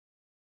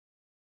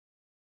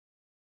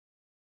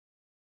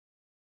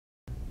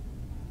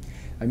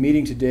I'm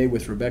meeting today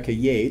with Rebecca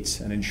Yates,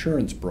 an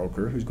insurance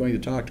broker, who's going to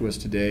talk to us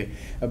today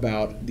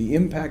about the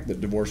impact that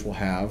divorce will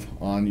have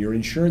on your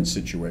insurance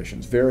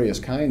situations, various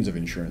kinds of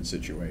insurance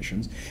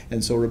situations.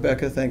 And so,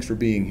 Rebecca, thanks for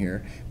being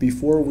here.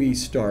 Before we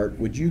start,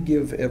 would you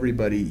give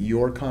everybody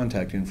your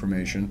contact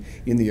information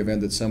in the event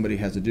that somebody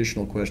has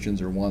additional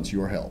questions or wants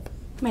your help?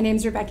 My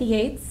name's Rebecca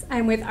Yates.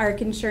 I'm with ARC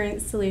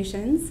Insurance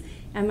Solutions,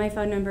 and my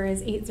phone number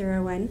is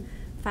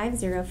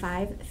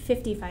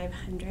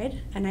 801-505-5500,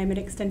 and I'm at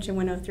extension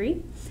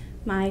 103.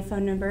 My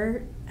phone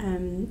number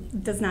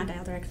does not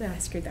dial directly. Oh, I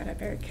screwed that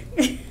up, Eric.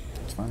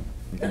 It's fine.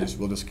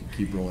 We'll just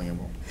keep rolling and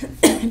roll.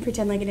 And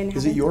pretend like I didn't have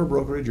Is it your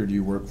brokerage, or do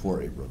you work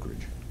for a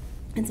brokerage?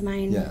 It's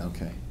mine. Yeah,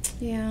 okay.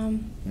 Yeah.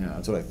 Yeah,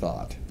 that's what I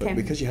thought. But Okay.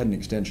 because you had an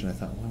extension, I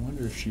thought, well, I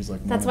wonder if she's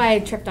like... That's why I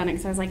tripped on it,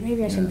 because I was like,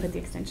 maybe I shouldn't Yeah. put the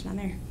extension on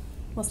there.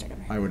 We'll start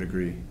over. I would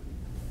agree.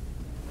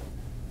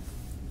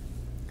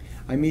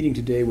 I'm meeting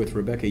today with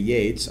Rebecca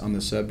Yates on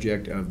the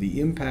subject of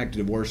the impact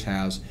divorce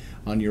has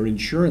on your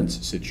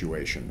insurance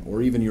situation,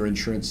 or even your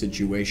insurance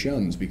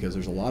situations, because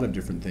there's a lot of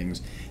different things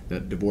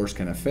that divorce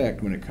can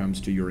affect when it comes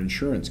to your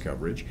insurance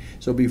coverage.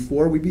 So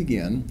before we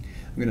begin,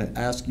 I'm going to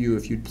ask you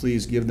if you'd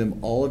please give them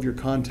all of your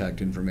contact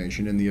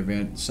information in the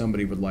event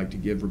somebody would like to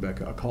give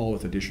Rebecca a call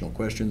with additional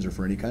questions or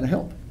for any kind of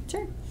help.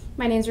 Sure.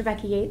 My name's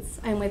Rebecca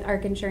Yates. I'm with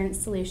ARC Insurance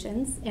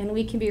Solutions, and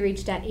we can be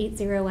reached at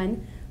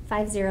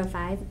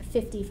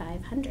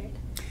 801-505-5500.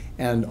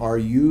 And are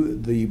you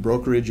the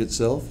brokerage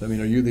itself? I mean,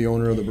 are you the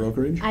owner of the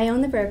brokerage? I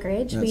own the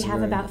brokerage. We That's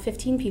have very- about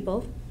 15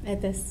 people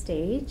at this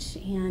stage,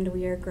 and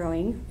we are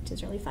growing, which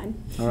is really fun.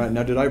 All right.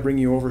 Now, did I bring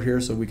you over here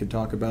so we could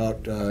talk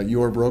about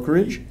your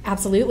brokerage?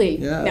 Absolutely.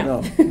 Yeah,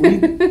 No.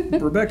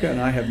 Rebecca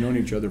and I have known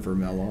each other for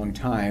a long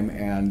time,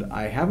 and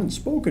I haven't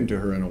spoken to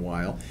her in a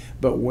while.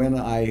 But when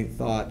I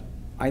thought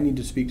I need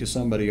to speak to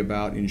somebody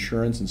about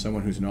insurance and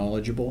someone who's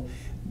knowledgeable,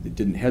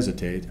 didn't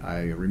hesitate.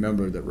 I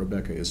remember that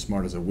Rebecca is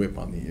smart as a whip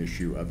on the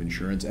issue of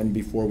insurance. And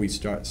before we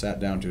sat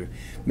down to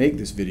make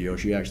this video,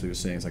 she actually was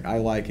saying, it's like, I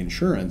like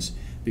insurance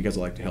because I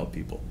like to help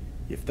people.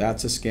 If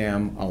that's a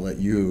scam, I'll let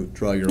you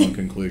draw your own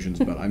conclusions,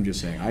 but I'm just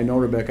saying, I know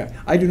Rebecca.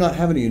 I do not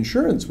have any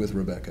insurance with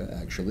Rebecca,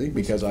 actually,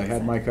 because I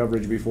had my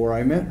coverage before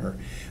I met her.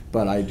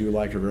 But I do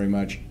like her very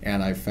much,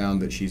 and I've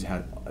found that she's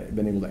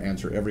been able to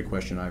answer every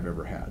question I've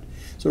ever had.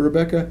 So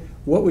Rebecca,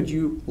 what would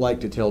you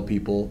like to tell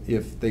people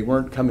if they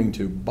weren't coming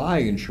to buy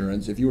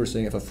insurance, if you were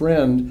saying if a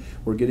friend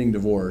were getting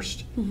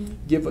divorced,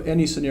 give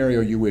any scenario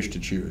you wish to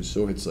choose.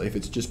 So if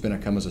it's just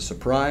been come as a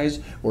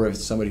surprise, or if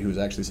it's somebody who's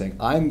actually saying,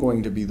 I'm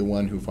going to be the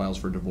one who files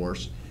for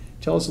divorce.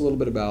 Tell us a little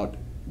bit about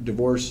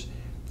divorce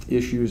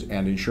issues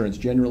and insurance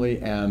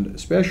generally, and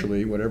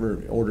especially,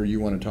 whatever order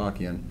you want to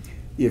talk in,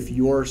 if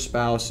your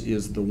spouse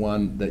is the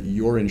one that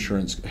your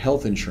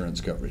health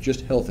insurance coverage,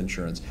 just health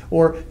insurance,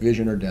 or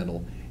vision or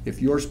dental,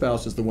 if your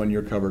spouse is the one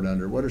you're covered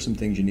under, what are some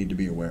things you need to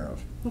be aware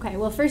of? Okay,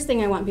 well, first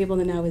thing I want people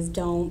to know is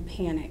don't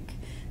panic.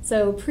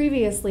 So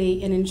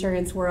previously in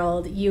insurance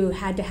world, you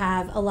had to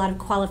have a lot of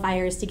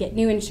qualifiers to get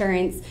new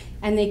insurance,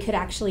 and they could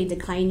actually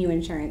decline you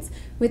insurance.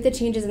 With the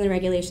changes in the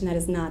regulation, that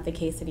is not the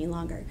case any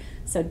longer.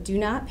 So do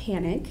not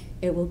panic,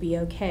 it will be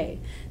okay.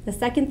 The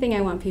second thing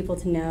I want people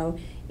to know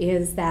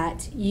is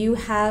that you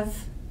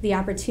have the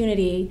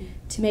opportunity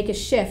to make a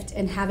shift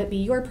and have it be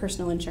your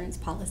personal insurance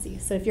policy.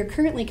 So if you're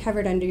currently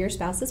covered under your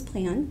spouse's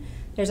plan,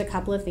 there's a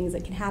couple of things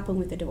that can happen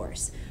with the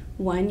divorce.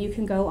 One, you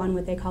can go on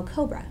what they call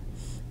COBRA.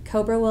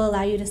 COBRA will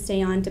allow you to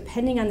stay on,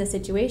 depending on the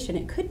situation,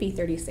 it could be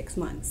 36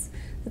 months.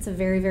 That's a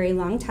very, very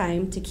long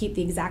time to keep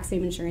the exact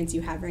same insurance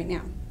you have right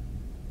now.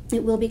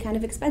 It will be kind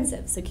of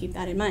expensive, so keep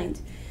that in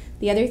mind.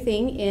 The other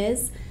thing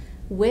is,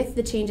 with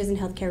the changes in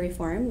healthcare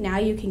reform, now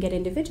you can get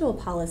individual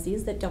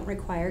policies that don't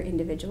require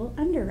individual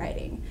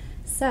underwriting.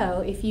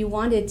 So if you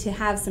wanted to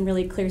have some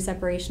really clear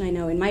separation, I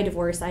know in my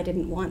divorce I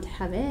didn't want to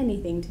have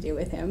anything to do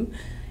with him,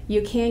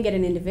 you can get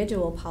an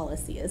individual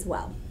policy as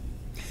well.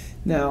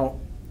 Now,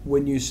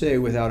 when you say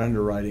without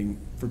underwriting,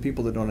 for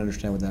people that don't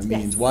understand what that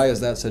means, Yes. why is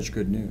that such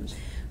good news?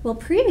 Well,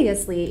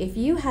 previously, if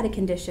you had a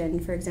condition,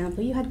 for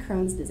example, you had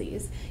Crohn's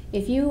disease,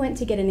 if you went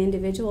to get an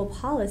individual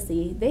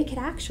policy, they could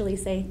actually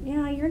say, you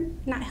know, you're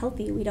not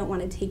healthy, we don't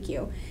want to take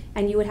you.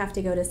 And you would have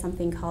to go to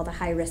something called a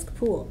high-risk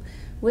pool.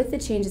 With the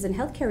changes in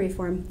healthcare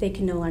reform, they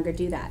can no longer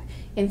do that.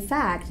 In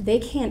fact, they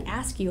can't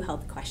ask you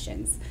health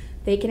questions.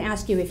 They can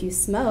ask you if you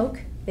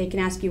smoke, they can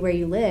ask you where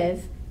you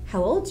live,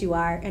 how old you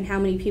are, and how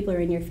many people are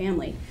in your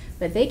family.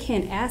 But they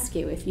can't ask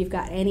you if you've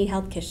got any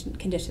health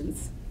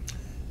conditions.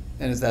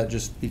 And is that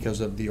just because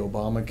of the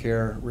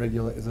Obamacare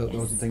regulations?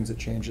 Those are things that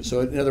change it.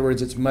 So in other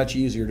words, it's much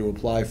easier to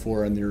apply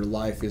for, and your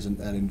life isn't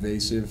that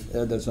invasive.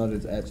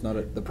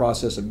 The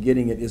process of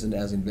getting it isn't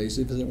as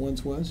invasive as it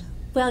once was.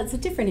 Well, it's a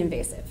different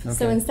invasive. Okay.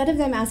 So instead of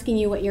them asking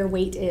you what your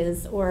weight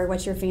is or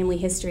what your family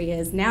history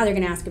is, now they're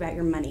going to ask about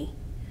your money,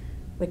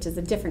 which is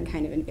a different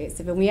kind of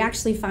invasive. And we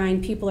actually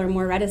find people are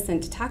more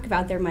reticent to talk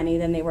about their money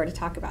than they were to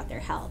talk about their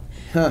health.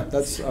 Huh,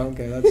 that's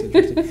okay. That's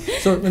interesting.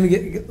 So let me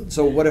get.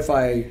 So what if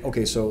I?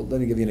 Okay, so let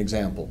me give you an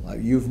example.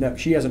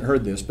 She hasn't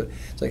heard this, but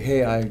it's like,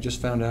 hey, I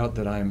just found out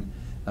that I'm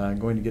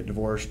going to get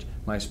divorced.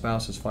 My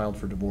spouse has filed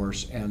for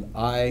divorce, and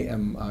I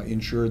am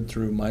insured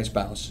through my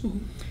spouse,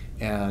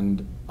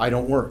 and I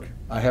don't work.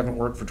 I haven't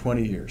worked for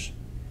 20 years.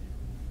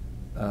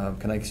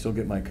 Can I still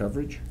get my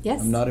coverage?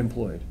 Yes. I'm not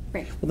employed.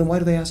 Right. Well, then why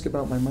do they ask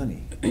about my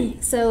money?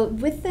 So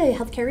with the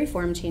healthcare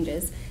reform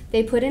changes,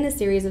 they put in a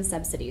series of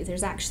subsidies.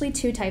 There's actually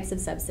two types of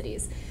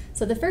subsidies.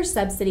 So the first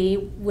subsidy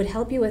would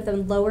help you with a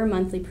lower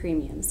monthly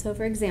premium. So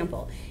for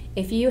example,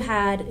 if you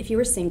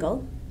were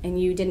single and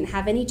you didn't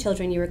have any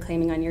children you were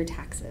claiming on your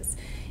taxes,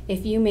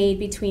 if you made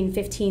between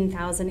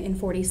 $15,000 and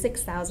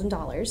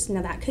 $46,000,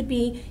 now that could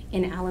be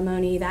in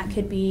alimony, that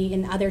could be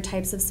in other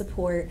types of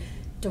support,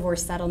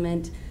 divorce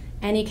settlement,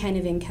 any kind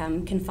of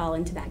income can fall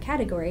into that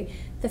category.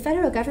 The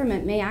federal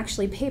government may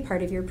actually pay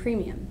part of your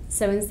premium.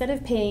 So instead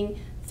of paying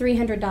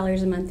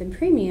 $300 a month in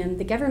premium,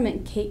 the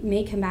government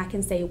may come back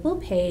and say, we'll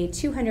pay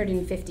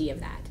 $250 of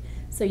that.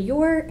 So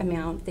your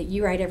amount that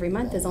you write every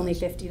month is only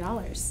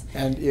 $50.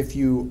 And if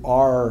you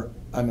are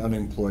an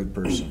unemployed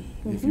person,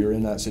 if you're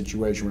in that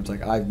situation where it's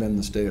like, I've been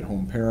the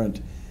stay-at-home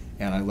parent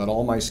and I let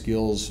all my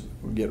skills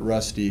get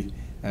rusty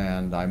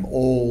and I'm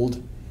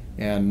old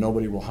and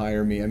nobody will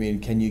hire me, I mean,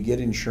 can you get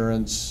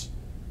insurance?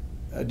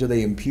 Do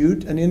they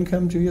impute an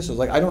income to you? So it's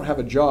like, I don't have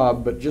a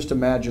job, but just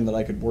imagine that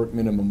I could work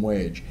minimum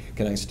wage.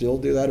 Can I still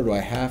do that, or do I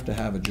have to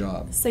have a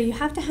job? So you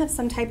have to have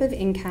some type of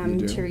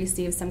income to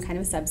receive some kind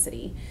of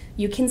subsidy.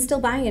 You can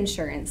still buy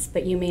insurance,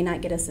 but you may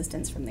not get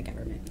assistance from the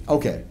government.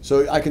 Okay,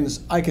 so I can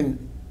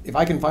if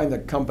I can find the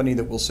company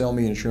that will sell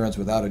me insurance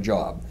without a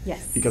job,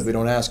 yes, because they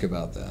don't ask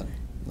about that,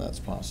 that's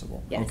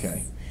possible. Yes.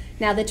 Okay.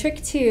 Now the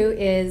trick too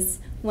is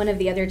one of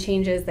the other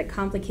changes that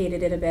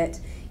complicated it a bit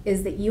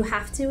is that you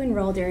have to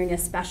enroll during a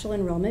special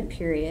enrollment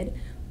period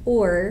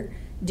or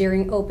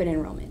during open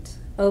enrollment.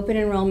 Open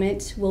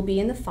enrollment will be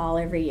in the fall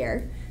every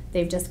year.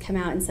 They've just come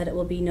out and said it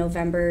will be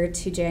November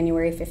to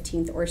January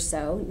 15th or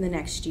so the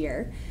next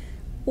year.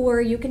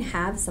 Or you can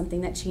have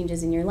something that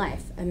changes in your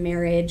life, a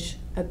marriage,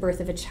 a birth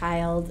of a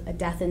child, a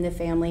death in the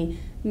family,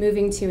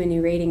 moving to a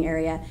new rating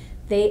area.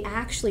 They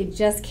actually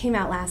just came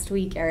out last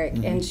week, Eric,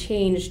 and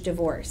changed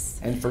divorce.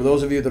 And for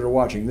those of you that are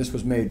watching, this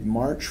was made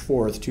March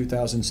 4th,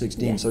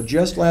 2016. Yes. So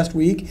just last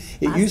week,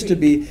 it used to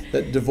be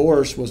that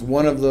divorce was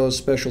one of those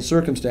special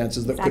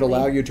circumstances that could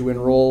allow you to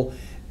enroll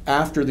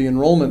after the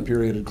enrollment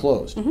period had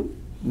closed.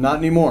 Not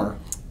anymore.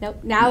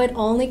 Nope. Now it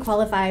only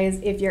qualifies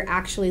if you're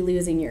actually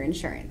losing your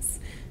insurance.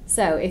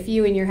 So if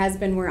you and your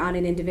husband were on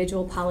an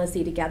individual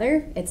policy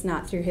together, it's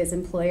not through his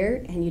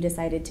employer, and you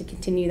decided to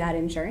continue that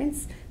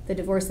insurance, the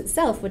divorce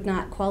itself would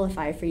not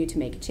qualify for you to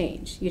make a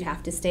change. You'd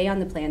have to stay on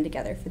the plan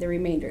together for the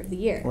remainder of the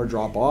year. Or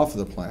drop off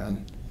the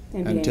plan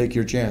and take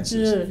your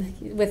chances.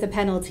 With a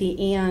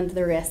penalty and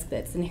the risk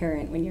that's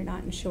inherent when you're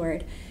not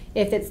insured.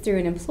 If it's through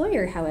an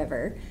employer,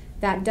 however,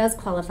 that does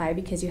qualify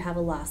because you have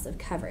a loss of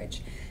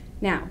coverage.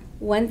 Now,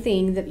 one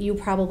thing that you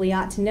probably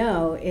ought to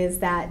know is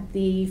that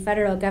the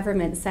federal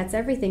government sets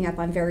everything up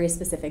on very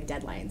specific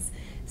deadlines.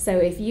 So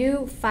if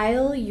you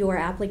file your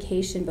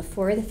application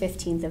before the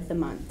 15th of the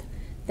month,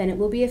 then it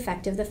will be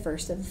effective the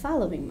 1st of the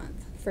following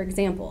month. For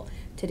example,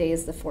 today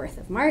is the 4th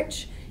of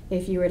March.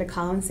 If you were to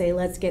call and say,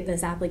 let's get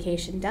this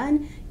application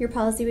done, your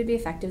policy would be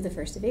effective the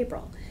 1st of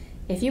April.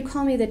 If you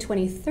call me the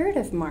 23rd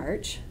of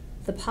March,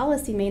 the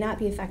policy may not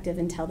be effective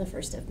until the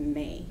 1st of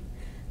May.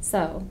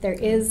 So there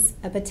is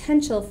a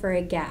potential for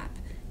a gap.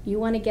 You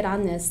want to get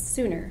on this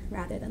sooner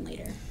rather than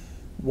later.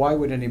 Why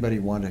would anybody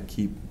want to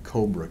keep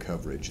COBRA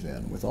coverage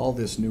then? With all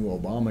this new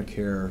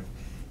Obamacare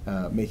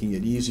making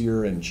it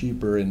easier and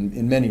cheaper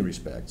in many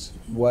respects,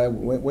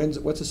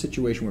 what's a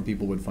situation where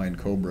people would find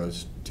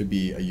COBRAs to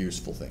be a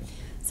useful thing?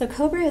 So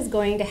COBRA is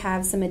going to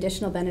have some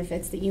additional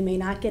benefits that you may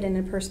not get in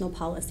a personal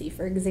policy.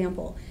 For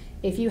example,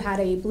 if you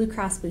had a Blue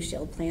Cross Blue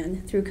Shield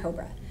plan through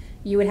COBRA,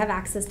 you would have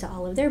access to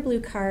all of their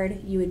Blue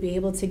Card, you would be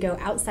able to go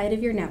outside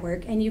of your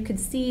network, and you could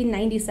see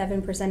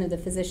 97% of the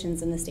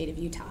physicians in the state of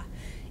Utah.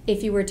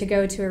 If you were to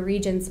go to a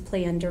Regence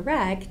plan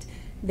direct,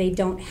 they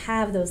don't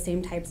have those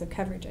same types of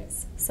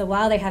coverages. So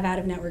while they have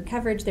out-of-network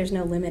coverage, there's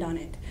no limit on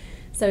it.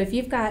 So if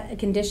you've got a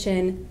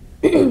condition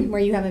where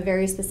you have a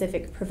very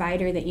specific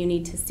provider that you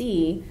need to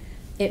see,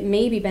 it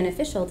may be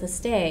beneficial to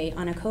stay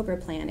on a COBRA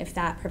plan if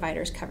that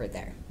provider is covered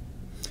there.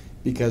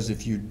 Because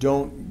if you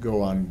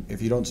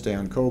don't stay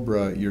on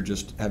COBRA, you're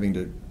just having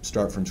to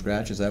start from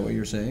scratch. Is that what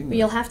you're saying?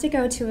 You'll have to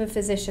go to a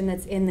physician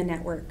that's in the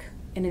network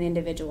in an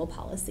individual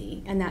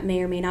policy, and that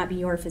may or may not be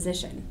your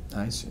physician.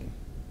 I see.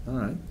 All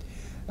right.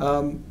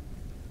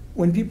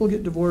 When people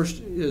get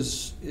divorced,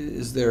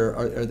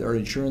 are there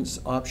insurance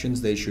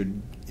options they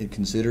should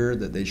consider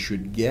that they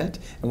should get?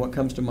 And what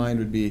comes to mind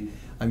would be,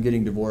 I'm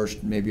getting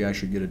divorced, maybe I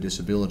should get a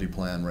disability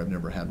plan where I've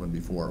never had one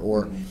before.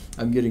 Or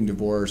I'm getting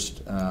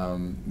divorced,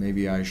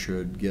 maybe I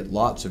should get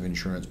lots of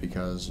insurance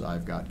because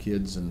I've got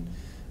kids and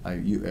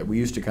We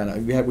used to kind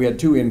of, we had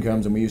two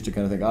incomes, and we used to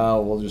kind of think,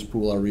 oh, we'll just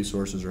pool our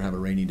resources or have a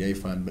rainy day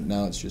fund, but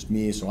now it's just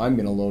me, so I'm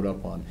going to load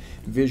up on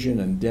vision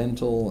and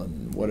dental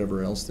and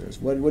whatever else there's.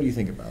 What do you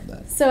think about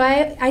that? So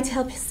I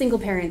tell single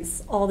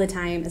parents all the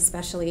time,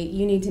 especially,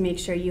 you need to make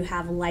sure you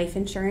have life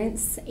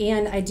insurance,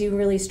 and I do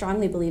really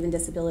strongly believe in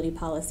disability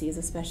policies,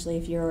 especially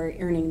if you're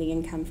earning the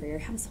income for your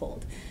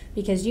household,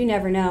 because you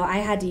never know. I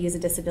had to use a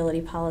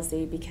disability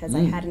policy because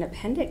I had an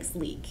appendix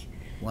leak.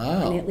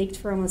 Wow. And it leaked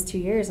for almost 2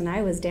 years, and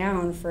I was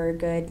down for a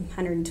good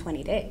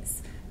 120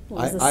 days.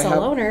 Was a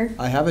sole owner.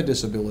 I have a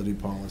disability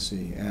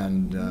policy,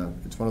 and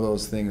it's one of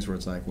those things where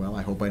it's like, well,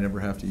 I hope I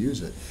never have to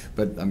use it.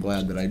 But I'm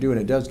glad that I do,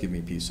 and it does give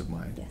me peace of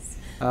mind.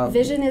 Yes.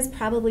 Vision is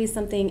probably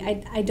something,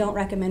 I don't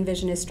recommend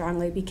vision as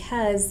strongly,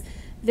 because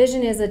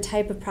vision is a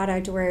type of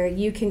product where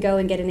you can go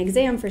and get an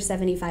exam for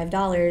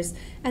 $75,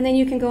 and then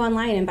you can go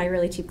online and buy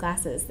really cheap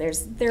glasses.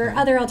 There are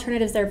other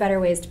alternatives. There are better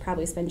ways to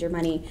probably spend your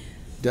money.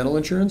 Dental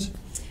insurance?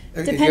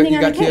 Depending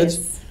on the kids?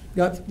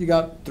 case. You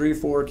got 3 or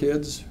 4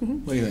 kids?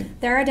 Mm-hmm. What do you think?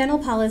 There are dental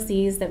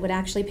policies that would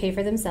actually pay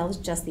for themselves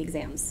just the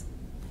exams.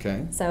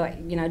 Okay. So,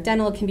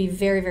 dental can be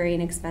very, very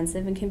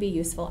inexpensive and can be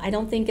useful. I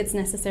don't think it's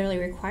necessarily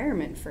a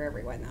requirement for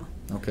everyone,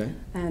 though. Okay.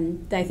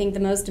 I think the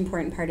most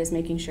important part is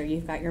making sure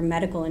you've got your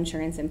medical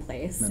insurance in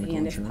place,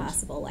 if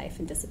possible, life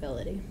and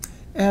disability.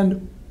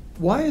 And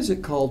why is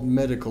it called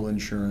medical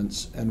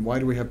insurance, and why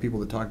do we have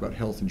people that talk about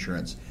health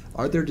insurance?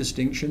 Are there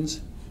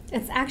distinctions?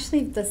 It's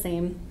actually the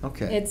same.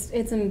 Okay. It's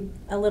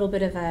a little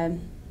bit of a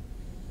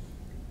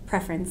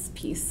preference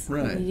piece.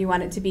 Right. You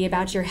want it to be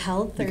about your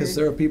health. Because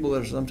there are people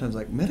that are sometimes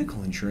like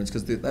medical insurance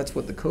because that's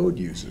what the code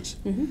uses.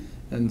 Mm-hmm.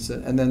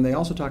 And then they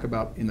also talk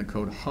about in the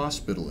code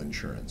hospital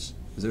insurance.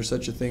 Is there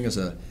such a thing as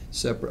a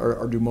separate,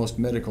 or do most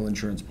medical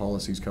insurance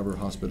policies cover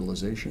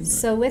hospitalization?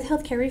 So with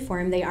healthcare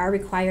reform, they are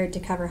required to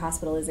cover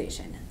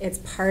hospitalization. It's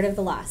part of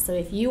the law. So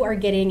if you are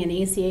getting an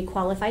ACA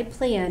qualified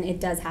plan, it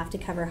does have to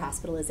cover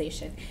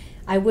hospitalization.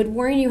 I would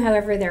warn you,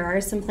 however, there are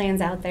some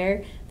plans out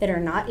there that are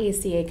not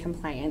ACA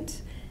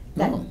compliant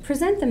that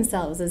present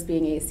themselves as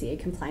being ACA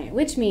compliant,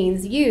 which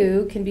means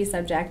you can be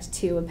subject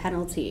to a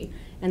penalty,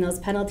 and those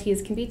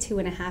penalties can be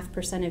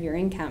 2.5% of your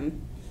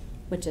income,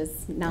 which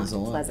is not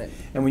pleasant.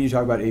 And when you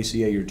talk about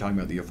ACA, you're talking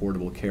about the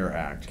Affordable Care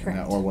Act,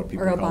 or what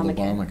people call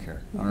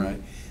Obamacare. Mm-hmm. All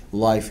right.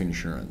 Life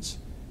insurance.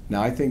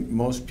 Now, I think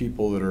most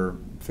people that are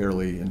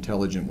fairly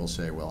intelligent will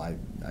say, well,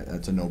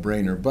 that's a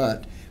no-brainer.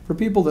 But for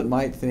people that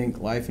might think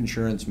life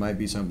insurance might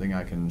be something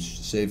I can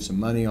save some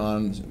money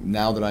on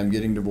now that I'm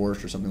getting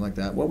divorced or something like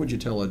that, what would you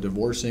tell a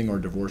divorcing or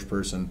divorced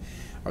person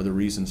are the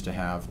reasons to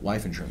have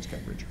life insurance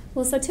coverage?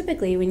 Well, so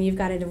typically when you've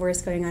got a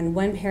divorce going on,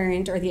 one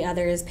parent or the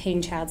other is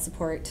paying child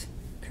support,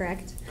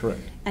 correct?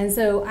 Correct. And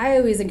so I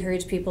always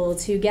encourage people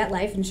to get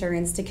life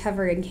insurance to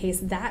cover in case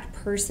that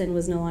person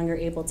was no longer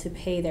able to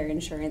pay their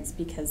insurance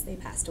because they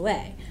passed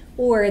away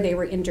or they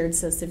were injured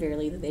so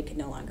severely that they could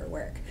no longer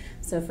work.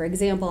 So for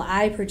example,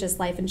 I purchased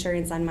life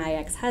insurance on my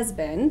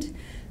ex-husband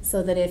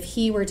so that if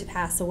he were to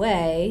pass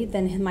away,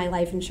 then my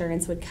life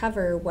insurance would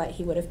cover what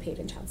he would have paid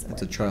in child support.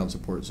 That's a child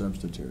support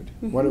substitute.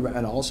 Mm-hmm. What about,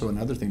 and also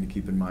another thing to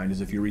keep in mind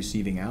is if you're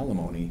receiving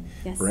alimony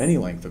for any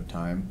length of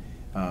time,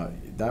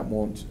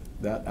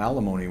 that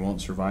alimony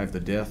won't survive the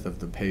death of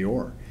the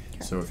payor.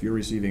 Correct. So if you're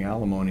receiving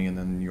alimony and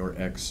then your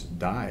ex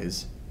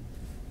dies,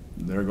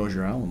 there goes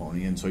your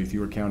alimony. And so if you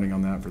were counting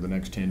on that for the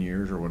next 10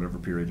 years or whatever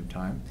period of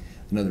time,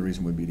 another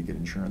reason would be to get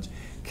insurance.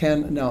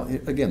 Now,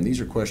 again, these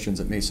are questions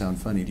that may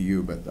sound funny to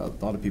you, but a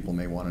lot of people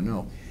may want to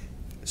know.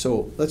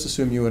 So let's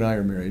assume you and I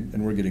are married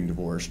and we're getting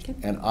divorced, okay,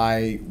 and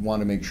I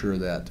want to make sure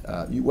that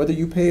whether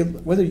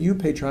you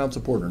pay child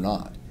support or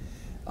not,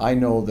 I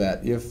know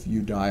that if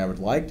you die, I would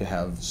like to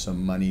have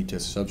some money to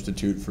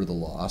substitute for the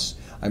loss.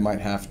 I might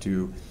have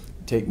to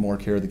take more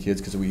care of the kids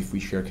because if we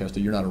share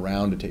custody, you're not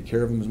around to take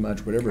care of them as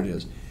much, whatever it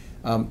is.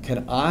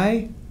 Can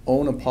I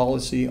own a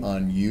policy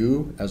on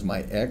you as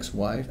my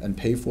ex-wife and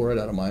pay for it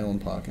out of my own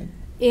pocket?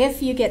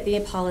 If you get the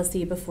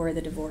policy before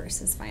the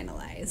divorce is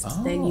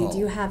finalized, then you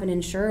do have an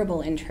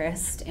insurable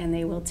interest and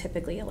they will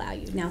typically allow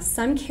you. Now,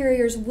 some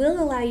carriers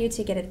will allow you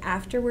to get it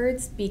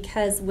afterwards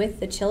because with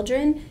the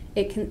children,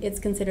 it's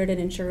considered an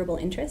insurable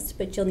interest,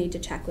 but you'll need to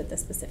check with the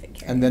specific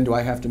carrier. And then do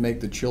I have to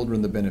make the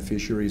children the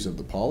beneficiaries of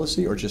the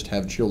policy or just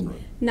have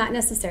children? Not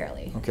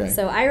necessarily. Okay.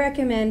 So I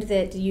recommend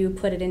that you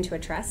put it into a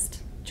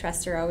trust.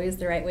 Trusts are always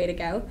the right way to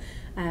go,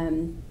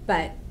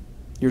 but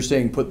you're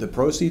saying put the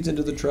proceeds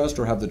into the trust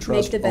or have the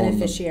trust make the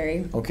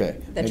beneficiary. Okay,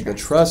 make the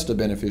trust a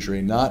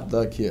beneficiary, not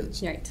the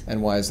kids. Right.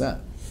 And why is that?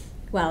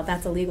 Well,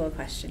 that's a legal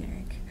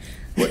question,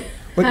 Eric.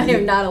 What I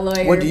am not a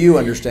lawyer. What do you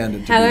understand it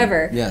to be?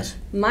 However, yes,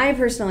 my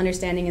personal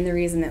understanding and the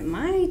reason that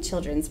my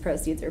children's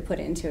proceeds are put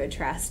into a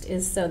trust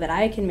is so that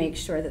I can make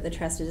sure that the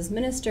trust is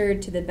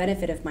administered to the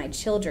benefit of my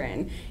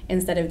children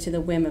instead of to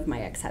the whim of my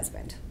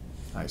ex-husband.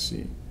 I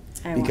see.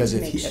 Because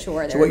so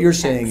what you're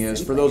saying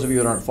is, for those of you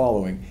that aren't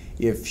following,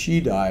 if she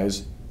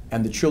dies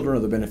and the children are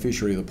the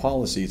beneficiary of the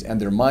policies and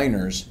they're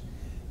minors,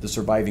 the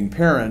surviving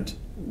parent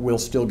will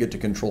still get to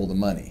control the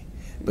money.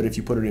 But if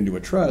you put it into a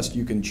trust,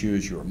 you can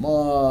choose your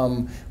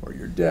mom or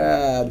your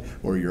dad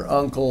or your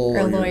uncle or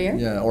a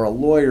lawyer. Or a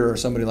lawyer or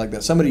somebody like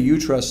that. Somebody you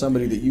trust,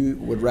 somebody that you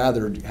would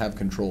rather have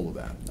control of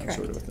that Correct.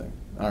 sort of a thing.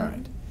 All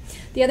right.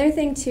 The other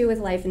thing too with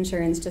life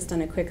insurance, just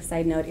on a quick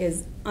side note,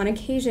 is on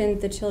occasion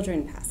the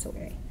children pass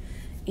away.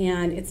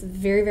 And it's a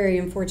very, very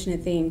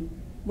unfortunate thing.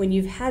 When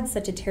you've had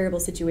such a terrible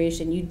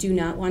situation, you do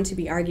not want to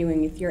be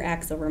arguing with your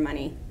ex over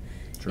money.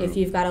 True. If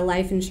you've got a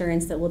life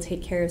insurance that will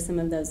take care of some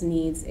of those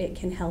needs, it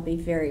can help a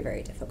very,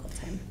 very difficult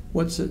time.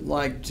 What's it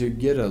like to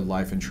get a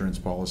life insurance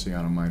policy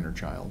on a minor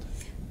child?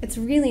 It's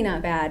really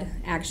not bad,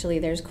 actually.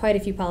 There's quite a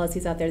few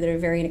policies out there that are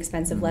very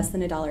inexpensive, less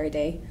than $1 a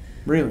day.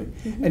 Really?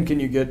 And can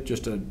you get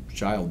just a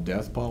child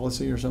death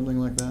policy or something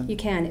like that? You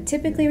can.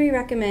 Typically, we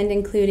recommend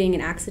including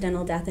an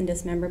accidental death and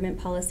dismemberment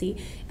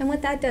policy. And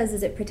what that does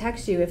is it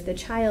protects you if the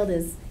child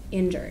is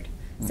injured.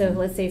 So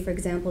let's say, for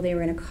example, they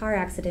were in a car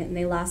accident and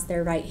they lost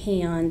their right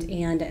hand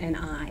and an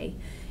eye.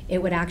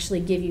 It would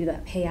actually give you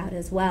that payout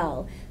as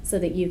well so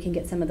that you can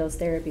get some of those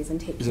therapies and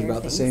take care of things. Is it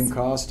about the same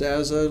cost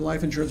as a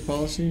life insurance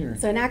policy? Or?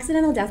 So an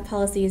accidental death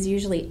policy is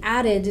usually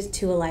added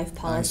to a life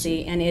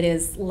policy, and it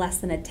is less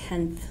than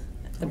 1/10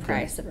 the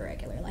price of a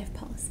regular life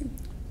policy.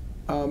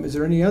 Is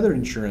there any other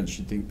insurance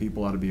you think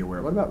people ought to be aware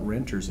of? What about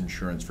renter's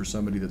insurance for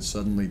somebody that's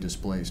suddenly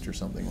displaced or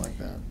something like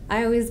that?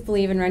 I always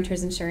believe in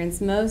renter's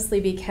insurance,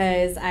 mostly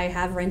because I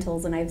have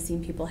rentals and I've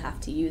seen people have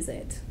to use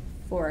it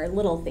for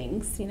little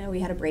things. You know,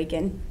 we had a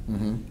break-in.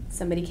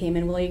 Somebody came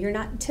in. Well, you're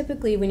not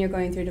typically, when you're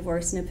going through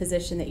divorce, in a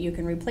position that you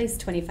can replace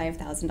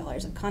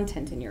 $25,000 of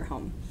content in your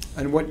home.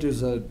 And what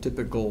does a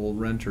typical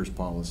renter's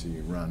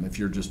policy run if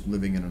you're just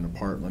living in an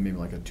apartment, maybe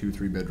like a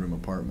 2-3 bedroom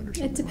apartment or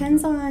something? It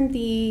depends like that? on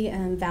the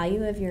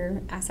value of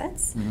your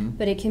assets,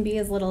 but it can be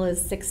as little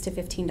as $6 to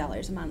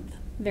 $15 a month.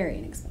 Very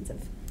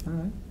inexpensive. All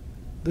right.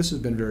 This has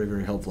been very,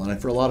 very helpful.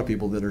 And for a lot of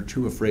people that are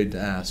too afraid to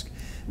ask,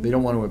 they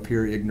don't want to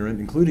appear ignorant,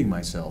 including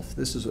myself.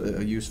 This is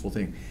a useful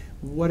thing.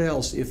 What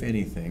else, if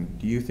anything,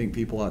 do you think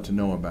people ought to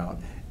know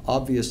about?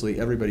 Obviously,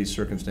 everybody's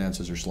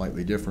circumstances are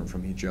slightly different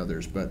from each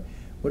other's, but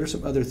what are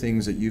some other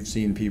things that you've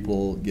seen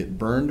people get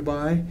burned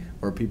by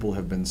or people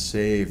have been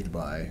saved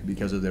by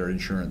because of their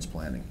insurance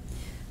planning?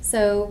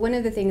 So one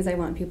of the things I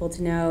want people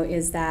to know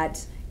is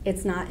that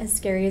it's not as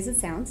scary as it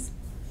sounds.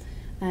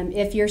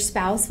 If your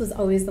spouse was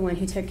always the one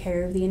who took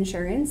care of the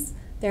insurance,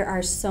 there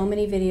are so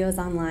many videos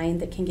online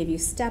that can give you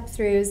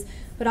step-throughs,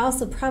 but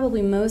also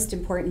probably most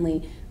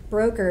importantly,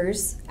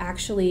 brokers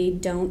actually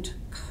don't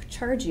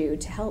charge you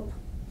to help.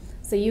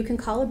 So you can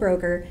call a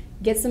broker,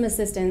 get some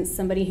assistance,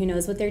 somebody who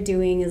knows what they're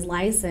doing, is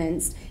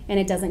licensed, and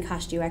it doesn't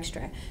cost you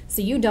extra.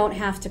 So you don't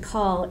have to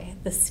call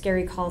the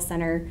scary call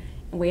center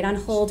and wait on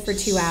hold for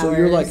 2 hours. So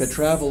you're like a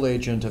travel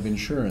agent of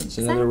insurance.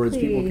 In other words,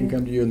 people can Exactly.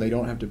 come to you and they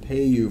don't have to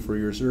pay you for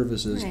your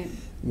services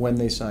when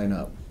they sign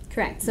up.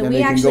 Correct. So And we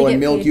they can actually go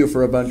and get milk paid. you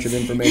for a bunch of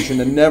information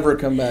and never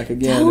come back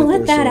again. Don't if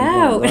let they're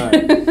that so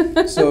important. out.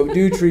 Right. So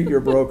do treat your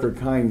broker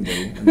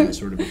kindly and that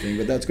sort of a thing.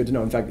 But that's good to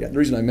know. In fact, the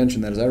reason I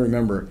mentioned that is I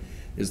remember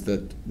is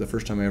that the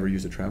first time I ever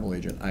used a travel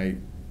agent, I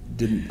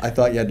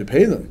thought you had to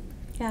pay them.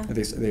 Yeah.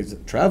 They said a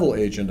travel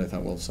agent. I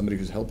thought, well, somebody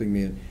who's helping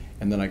me.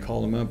 And then I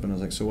called them up and I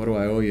was like, so what do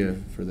I owe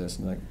you for this?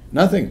 And they're like,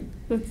 nothing.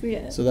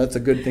 Yeah. So that's a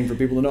good thing for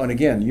people to know. And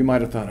again, you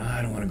might have thought,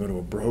 I don't want to go to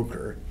a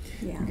broker.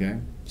 Yeah. Okay.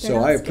 They're So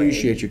not I scary.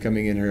 appreciate you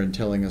coming in here and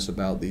telling us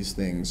about these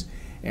things.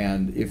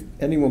 And if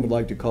anyone would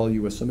like to call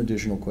you with some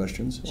additional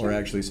questions, or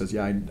actually says,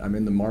 yeah, I'm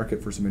in the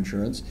market for some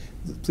insurance,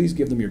 please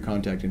give them your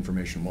contact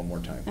information one more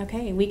time.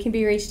 Okay, we can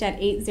be reached at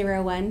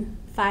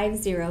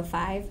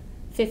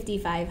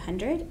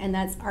 801-505-5500, and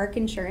that's ARC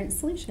Insurance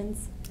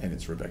Solutions. And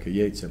it's Rebecca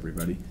Yates,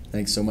 everybody.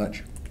 Thanks so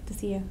much. Good to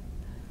see you.